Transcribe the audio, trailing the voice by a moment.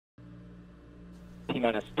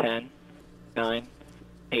T-minus 10, 9,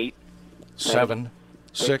 8, 7,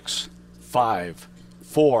 6, 5,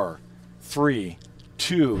 4, 3,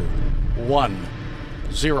 2, 1,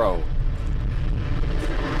 0.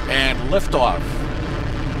 And liftoff.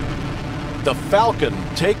 The Falcon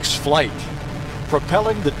takes flight,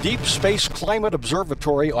 propelling the Deep Space Climate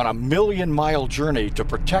Observatory on a million-mile journey to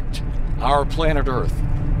protect our planet Earth.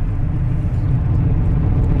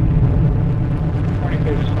 Morning,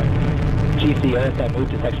 Space Flight. GC, OSM, move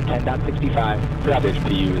to section 10.65. Drop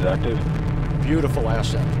HPU is active. Beautiful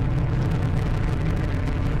asset.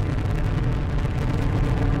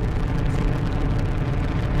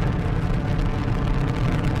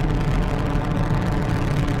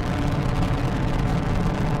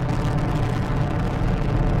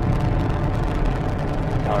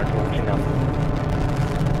 Power to launching now.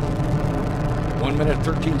 1 minute,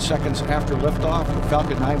 13 seconds after liftoff, the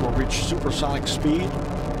Falcon 9 will reach supersonic speed.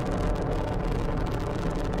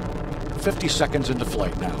 50 seconds into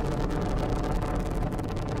flight now.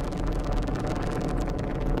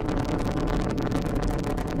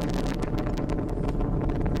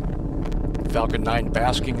 Falcon 9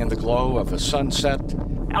 basking in the glow of a sunset.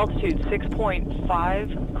 Altitude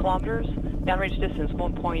 6.5 kilometers. Downrange distance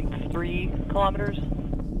 1.3 kilometers.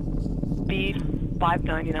 Speed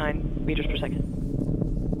 599 meters per second.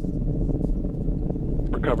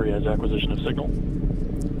 Recovery as acquisition of signal.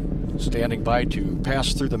 Standing by to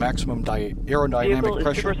pass through the maximum aerodynamic Vehicle is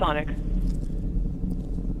pressure. supersonic.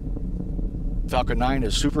 Falcon 9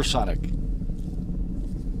 is supersonic.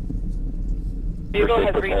 Vehicle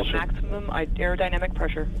has reached maximum aerodynamic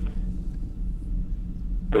pressure.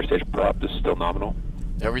 First stage prop is still nominal.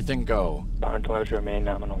 Everything go. Power and telemetry remain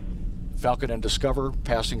nominal. Falcon and Discover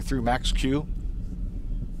passing through max Q.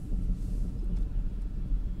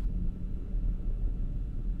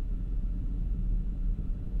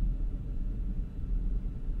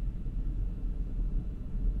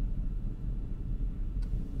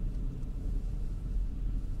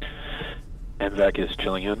 MVAC is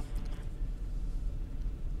chilling in.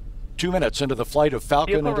 2 minutes into the flight of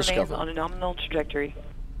Falcon Vehicle and remains Discover. on a nominal trajectory.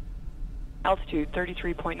 Altitude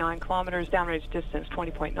 33.9 kilometers. Downrange distance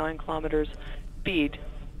 20.9 kilometers. Speed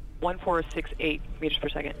 1468 meters per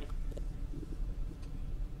second.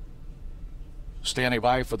 Standing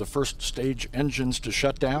by for the first stage engines to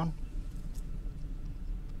shut down.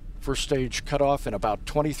 First stage cut off in about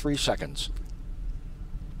 23 seconds.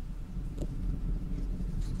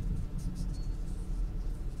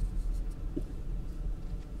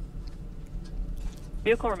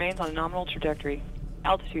 Vehicle remains on a nominal trajectory.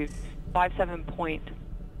 Altitude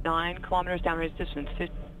 57.9 kilometers. Downrange distance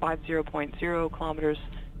 50.0 kilometers.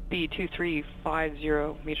 Speed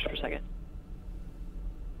 2350 meters per second.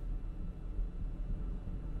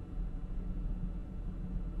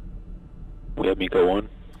 We have MECO 1.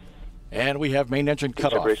 And we have main engine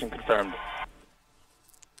cut off. Separation confirmed.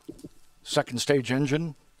 Second stage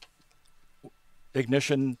engine.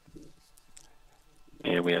 Ignition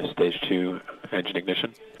And we have stage 2 engine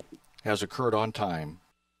ignition. has occurred on time.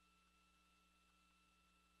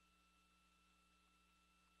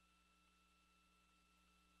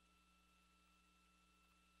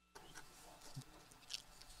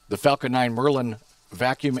 The Falcon 9 Merlin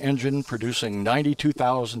vacuum engine producing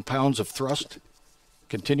 92,000 pounds of thrust,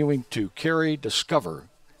 continuing to carry Discover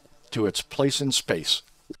to its place in space.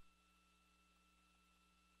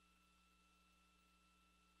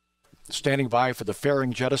 Standing by for the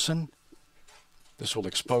fairing jettison. This will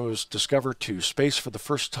expose Discover to space for the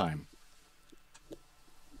first time.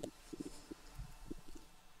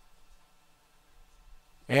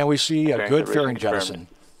 And we see a good fairing jettison.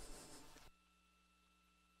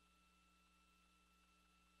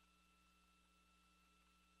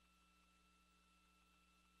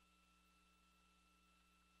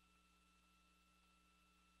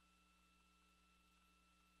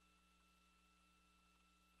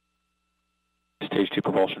 Stage 2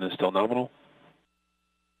 propulsion is still nominal.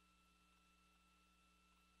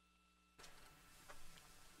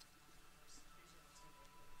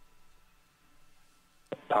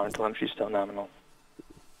 Power and telemetry still nominal.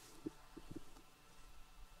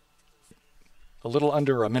 A little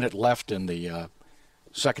under a minute left in the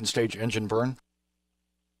second stage engine burn.